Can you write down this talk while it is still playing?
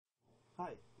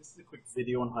Hi, this is a quick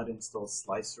video on how to install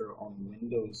Slicer on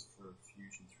Windows for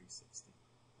Fusion 360.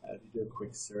 If you do a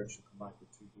quick search, you'll come back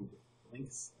with two Google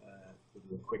links. Go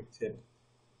to a quick tip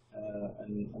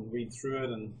and read through it,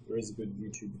 and there is a good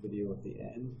YouTube video at the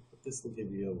end, but this will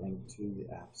give you a link to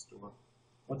the App Store.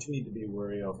 What you need to be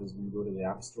wary of is when you go to the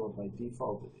App Store, by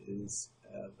default it is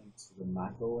linked to the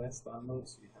Mac OS download,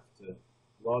 so you have to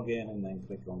log in and then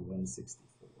click on Win64.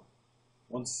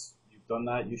 Once you've done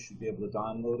that, you should be able to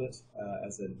download it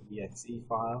as an exe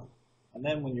file. And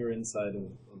then when you're inside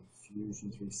of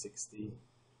Fusion 360, you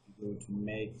go to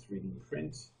Make 3D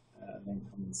Print, and then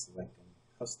come and select on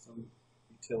Custom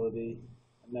Utility,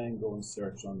 and then go and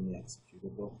search on the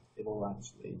executable. It will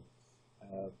actually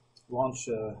launch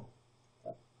a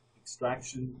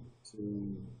extraction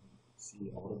to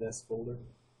the Autodesk folder.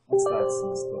 Once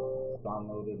that's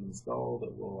downloaded and installed,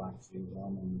 it will actually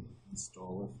run and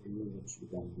install it for you, which you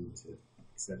then need to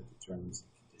accept the terms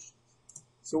and conditions.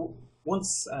 So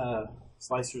once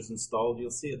Slicer is installed,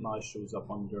 you'll see it now shows up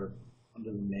under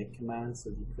the Make command.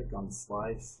 So if you click on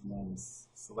Slice and then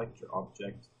select your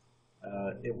object,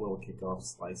 it will kick off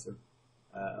Slicer,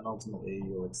 and ultimately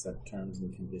you'll accept terms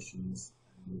and conditions,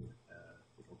 and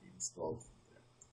it will be installed.